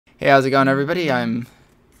Hey, how's it going, everybody? I'm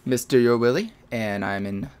MrYourWilly, and I'm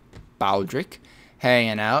in Baldric,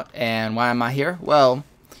 hanging out. And why am I here? Well,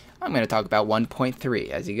 I'm going to talk about 1.3.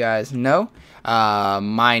 As you guys know,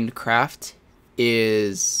 Minecraft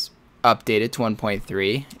is updated to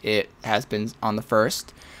 1.3. It has been on the 1st.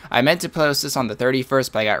 I meant to post this on the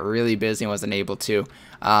 31st, but I got really busy and wasn't able to.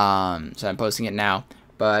 So I'm posting it now.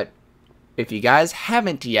 But if you guys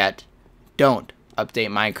haven't yet, don't update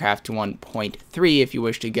Minecraft to 1.3 if you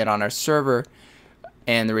wish to get on our server.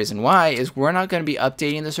 And the reason why is we're not going to be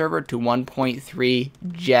updating the server to 1.3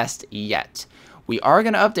 just yet. We are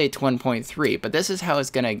going to update to 1.3, but this is how it's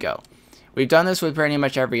going to go. We've done this with pretty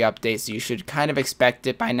much every update, so you should kind of expect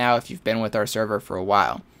it by now if you've been with our server for a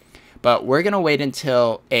while. But we're going to wait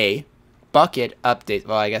until Bucket updates.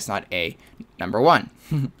 Well, I guess not number 1.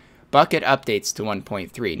 Bucket updates to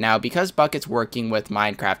 1.3. Now, because Bucket's working with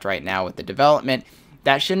Minecraft right now with the development,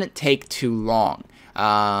 that shouldn't take too long.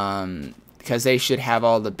 Because they should have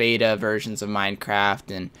all the beta versions of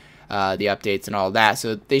Minecraft and the updates and all that.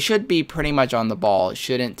 So they should be pretty much on the ball. It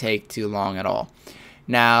shouldn't take too long at all.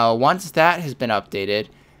 Now, once that has been updated,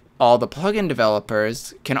 all the plugin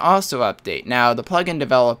developers can also update. Now, the plugin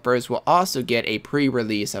developers will also get a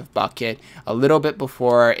pre-release of Bucket a little bit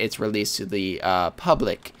before it's released to the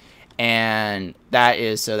public. And that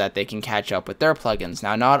is so that they can catch up with their plugins.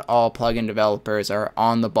 Now, not all plugin developers are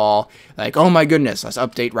on the ball, like, oh my goodness, let's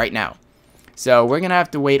update right now. So we're going to have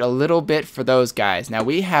to wait a little bit for those guys. Now,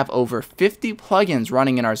 we have over 50 plugins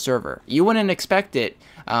running in our server. You wouldn't expect it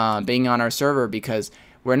being on our server because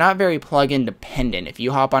we're not very plugin dependent. If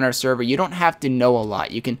you hop on our server, you don't have to know a lot.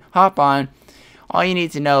 You can hop on. All you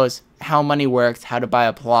need to know is how money works, how to buy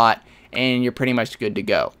a plot, and you're pretty much good to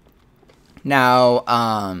go. Now,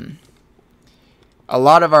 a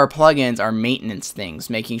lot of our plugins are maintenance things,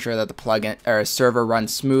 making sure that the plugin or server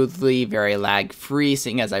runs smoothly, very lag-free,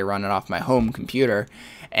 seeing as I run it off my home computer,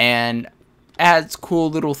 and adds cool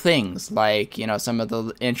little things like, you know, some of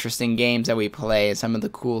the interesting games that we play, some of the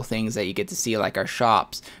cool things that you get to see, like our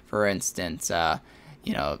shops, for instance,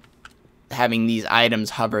 you know, having these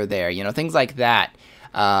items hover there, you know, things like that.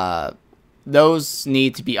 Those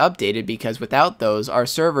need to be updated because without those, our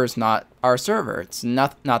server's not our server. It's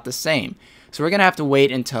not the same. So we're going to have to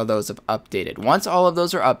wait until those have updated. Once all of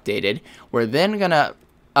those are updated, we're then going to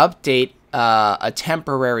update a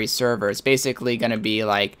temporary server. It's basically going to be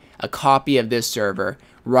like a copy of this server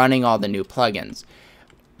running all the new plugins.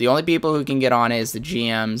 The only people who can get on is the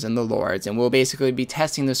GMs and the lords, and we'll basically be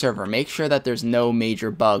testing the server. Make sure that there's no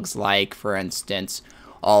major bugs like, for instance,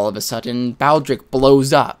 all of a sudden Baldric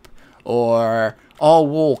blows up, or all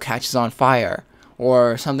wool catches on fire,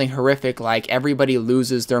 or something horrific like everybody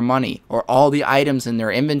loses their money, or all the items in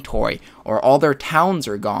their inventory, or all their towns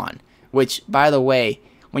are gone. Which, by the way,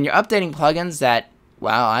 when you're updating plugins that,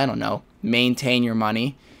 well, I don't know, maintain your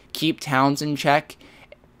money, keep towns in check,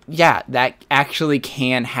 yeah, that actually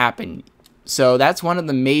can happen. So that's one of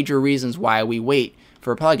the major reasons why we wait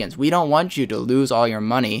for plugins. We don't want you to lose all your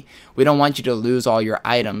money. We don't want you to lose all your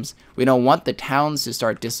items. We don't want the towns to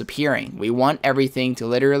start disappearing. We want everything to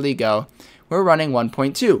literally go, we're running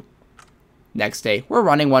 1.2. Next day, we're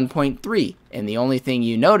running 1.3. And the only thing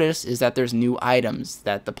you notice is that there's new items,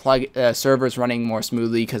 that the server's running more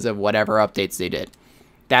smoothly because of whatever updates they did.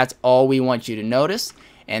 That's all we want you to notice,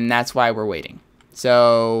 and that's why we're waiting.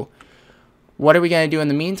 So, what are we going to do in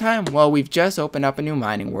the meantime? Well, we've just opened up a new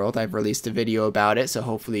mining world. I've released a video about it, so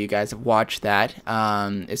hopefully you guys have watched that.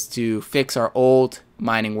 It's to fix our old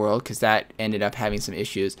mining world, because that ended up having some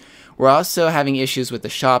issues. We're also having issues with the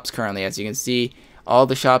shops currently. As you can see, all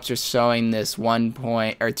the shops are showing this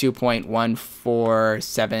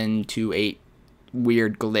 2.147828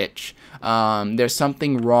 weird glitch. There's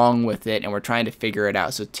something wrong with it, and we're trying to figure it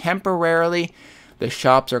out. So temporarily, the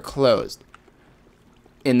shops are closed.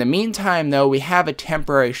 In the meantime, though, we have a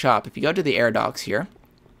temporary shop. If you go to the air docks here,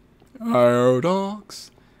 air docks,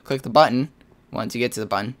 click the button. Once you get to the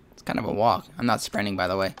button, it's kind of a walk. I'm not sprinting, by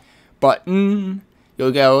the way. Button.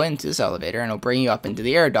 You'll go into this elevator, and it'll bring you up into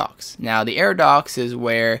the air docks. Now, the air docks is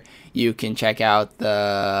where you can check out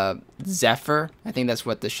the Zephyr. I think that's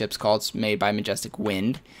what the ship's called. It's made by Majestic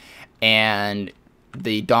Wind. And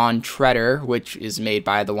the Dawn Treader, which is made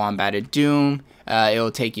by the Wombatted Doom.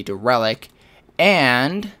 It'll take you to Relic.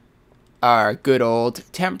 And our good old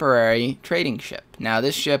temporary trading ship. Now,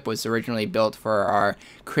 this ship was originally built for our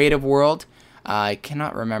creative world. I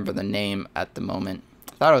cannot remember the name at the moment.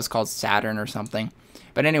 I thought it was called Saturn or something.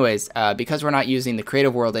 But anyways, because we're not using the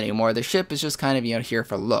creative world anymore, the ship is just kind of, you know, here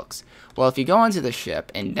for looks. Well, if you go onto the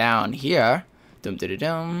ship and down here,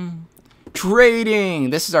 trading.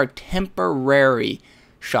 This is our temporary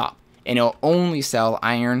shop. and it'll only sell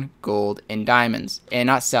iron, gold, and diamonds, and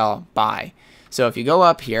not sell, buy. So if you go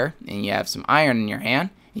up here and you have some iron in your hand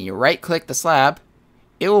and you right click the slab,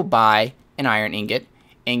 it will buy an iron ingot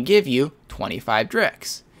and give you 25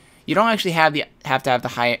 dricks. You don't actually have to have the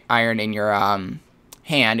high iron in your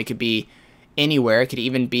hand. It could be anywhere. It could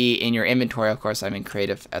even be in your inventory. Of course, I'm in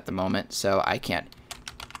creative at the moment, so I can't.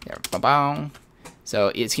 There,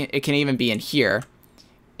 so it can even be in here.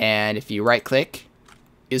 And if you right click,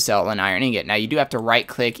 you sell an iron ingot. Now you do have to right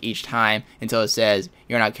click each time until it says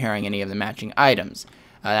you're not carrying any of the matching items.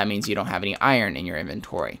 That means you don't have any iron in your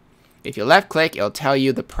inventory. If you left click, it'll tell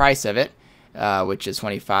you the price of it, which is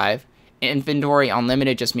 25. Inventory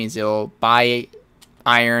unlimited just means it'll buy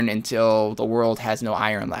iron until the world has no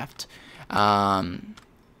iron left.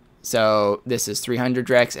 So this is 300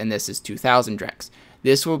 Drex and this is 2,000 Drex.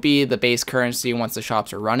 This will be the base currency once the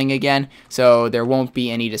shops are running again, so there won't be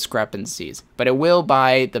any discrepancies. But it will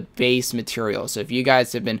buy the base material. So if you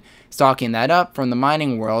guys have been stocking that up from the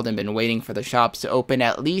mining world and been waiting for the shops to open,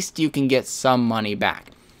 at least you can get some money back.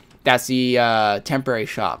 That's the temporary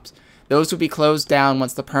shops. Those will be closed down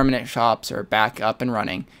once the permanent shops are back up and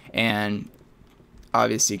running, and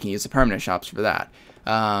obviously you can use the permanent shops for that.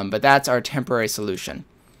 But that's our temporary solution.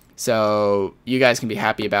 So you guys can be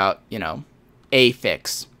happy about, you know, a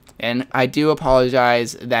fix. And I do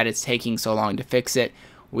apologize that it's taking so long to fix it.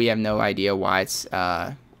 We have no idea why it's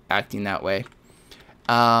acting that way.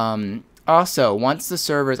 Also, once the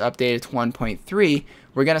server is updated to 1.3,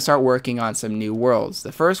 we're going to start working on some new worlds.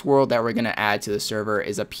 The first world that we're going to add to the server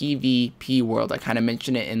is a PvP world. I kind of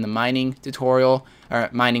mentioned it in the mining tutorial, or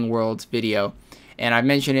mining worlds video. And I've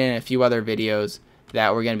mentioned it in a few other videos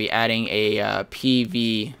that we're going to be adding a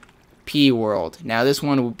PvP world. Now this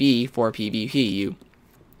one will be for PvP. You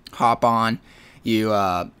hop on, you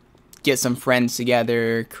get some friends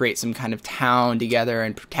together, create some kind of town together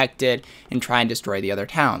and protect it and try and destroy the other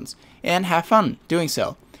towns and have fun doing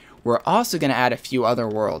so. We're also going to add a few other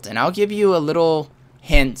worlds, and I'll give you a little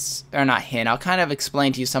hints, or not hint, I'll kind of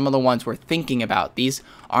explain to you some of the ones we're thinking about. These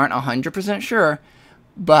aren't 100% sure,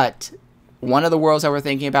 but one of the worlds that we're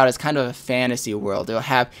thinking about is kind of a fantasy world. It'll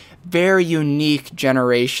have very unique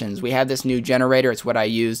generations. We have this new generator. It's what I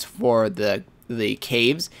used for the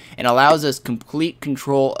caves, and allows us complete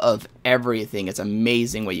control of everything. It's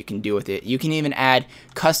amazing what you can do with it. You can even add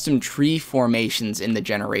custom tree formations in the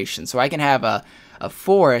generation. So I can have a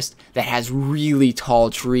forest that has really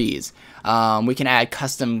tall trees. We can add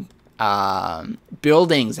custom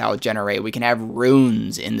buildings that will generate. We can have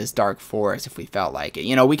runes in this dark forest if we felt like it.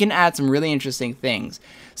 You know, we can add some really interesting things.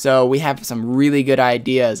 So we have some really good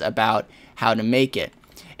ideas about how to make it.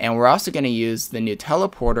 And we're also going to use the new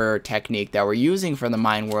teleporter technique that we're using for the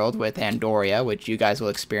mine world with Andoria, which you guys will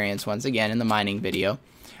experience once again in the mining video,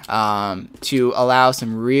 to allow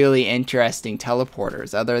some really interesting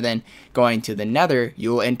teleporters. Other than going to the Nether, you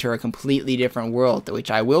will enter a completely different world, which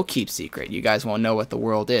I will keep secret. You guys won't know what the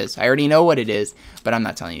world is. I already know what it is, but I'm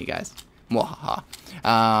not telling you guys. Mwahaha.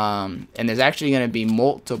 And there's actually going to be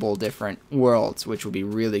multiple different worlds, which will be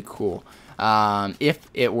really cool if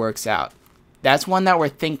it works out. That's one that we're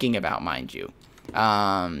thinking about, mind you.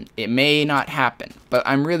 It may not happen, but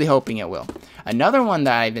I'm really hoping it will. Another one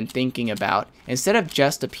that I've been thinking about, instead of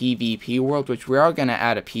just a PvP world, which we are going to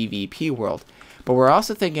add a PvP world, but we're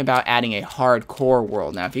also thinking about adding a hardcore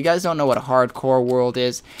world. Now, if you guys don't know what a hardcore world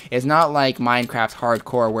is, it's not like Minecraft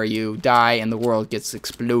hardcore where you die and the world gets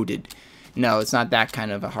exploded. No, it's not that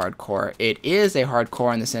kind of a hardcore. It is a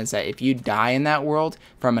hardcore in the sense that if you die in that world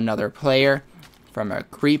from another player, from a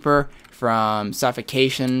creeper, from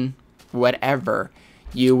suffocation, whatever,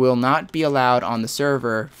 you will not be allowed on the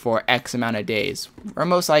server for X amount of days. We're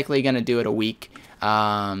most likely going to do it a week,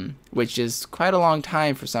 which is quite a long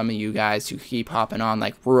time for some of you guys who keep hopping on,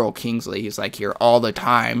 like Rural Kingsley. He's like here all the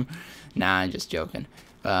time. Nah, I'm just joking.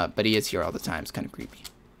 But he is here all the time. It's kind of creepy.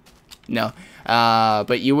 No,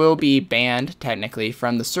 but you will be banned technically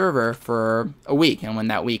from the server for a week. And when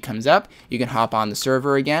that week comes up, you can hop on the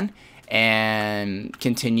server again and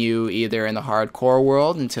continue either in the hardcore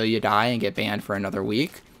world until you die and get banned for another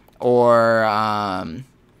week, or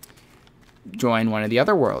join one of the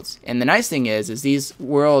other worlds. And the nice thing is these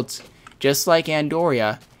worlds, just like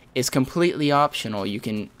Andoria, is completely optional. You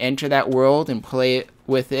can enter that world and play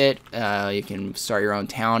with it. You can start your own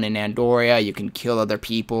town in Andoria. You can kill other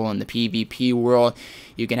people in the PvP world.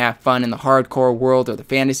 You can have fun in the hardcore world or the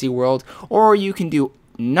fantasy world, or you can do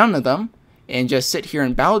none of them and just sit here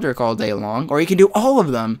in Baldric all day long, or you can do all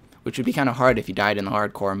of them, which would be kind of hard if you died in the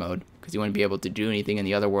hardcore mode, because you wouldn't be able to do anything in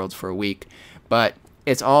the other worlds for a week. But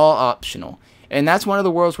it's all optional. And that's one of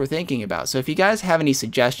the worlds we're thinking about. So if you guys have any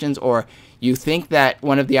suggestions, or you think that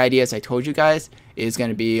one of the ideas I told you guys is going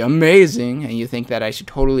to be amazing and you think that I should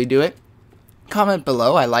totally do it, comment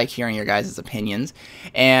below. I like hearing your guys' opinions.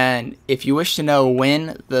 And if you wish to know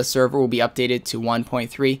when the server will be updated to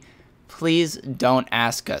 1.3, please don't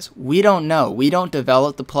ask us. We don't know. We don't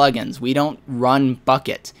develop the plugins. We don't run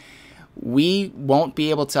Bucket. We won't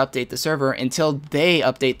be able to update the server until they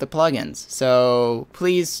update the plugins. So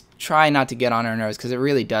please try not to get on our nerves, because it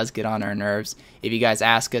really does get on our nerves if you guys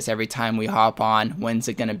ask us every time we hop on, when's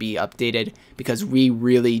it going to be updated, because we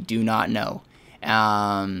really do not know.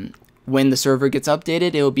 When the server gets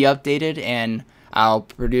updated, it will be updated, and I'll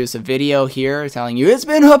produce a video here telling you it's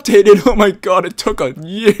been updated. Oh my god, it took a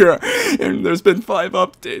year and there's been 5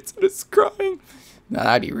 updates and it's crying. No,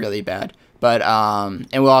 that'd be really bad. But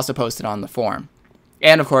and we'll also post it on the forum.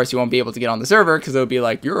 And of course, you won't be able to get on the server because it'll be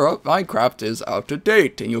like, your Minecraft is out to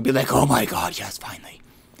date, and you'll be like, oh my god, yes, finally.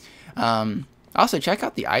 Also, check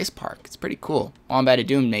out the ice park. It's pretty cool. Wombat of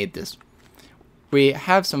Doom made this. We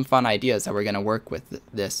have some fun ideas that we're gonna work with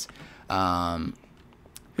this.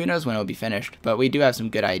 Who knows when it'll be finished, but we do have some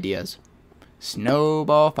good ideas.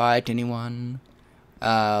 Snowball fight anyone?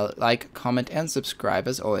 Like, comment, and subscribe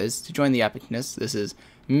as always to join the epicness. This is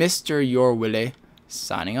MrYourWilly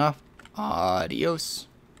signing off. Adios.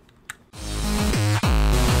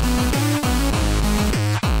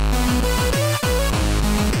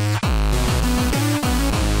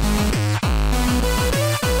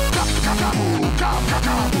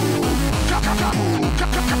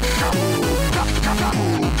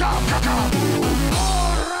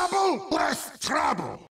 Trouble!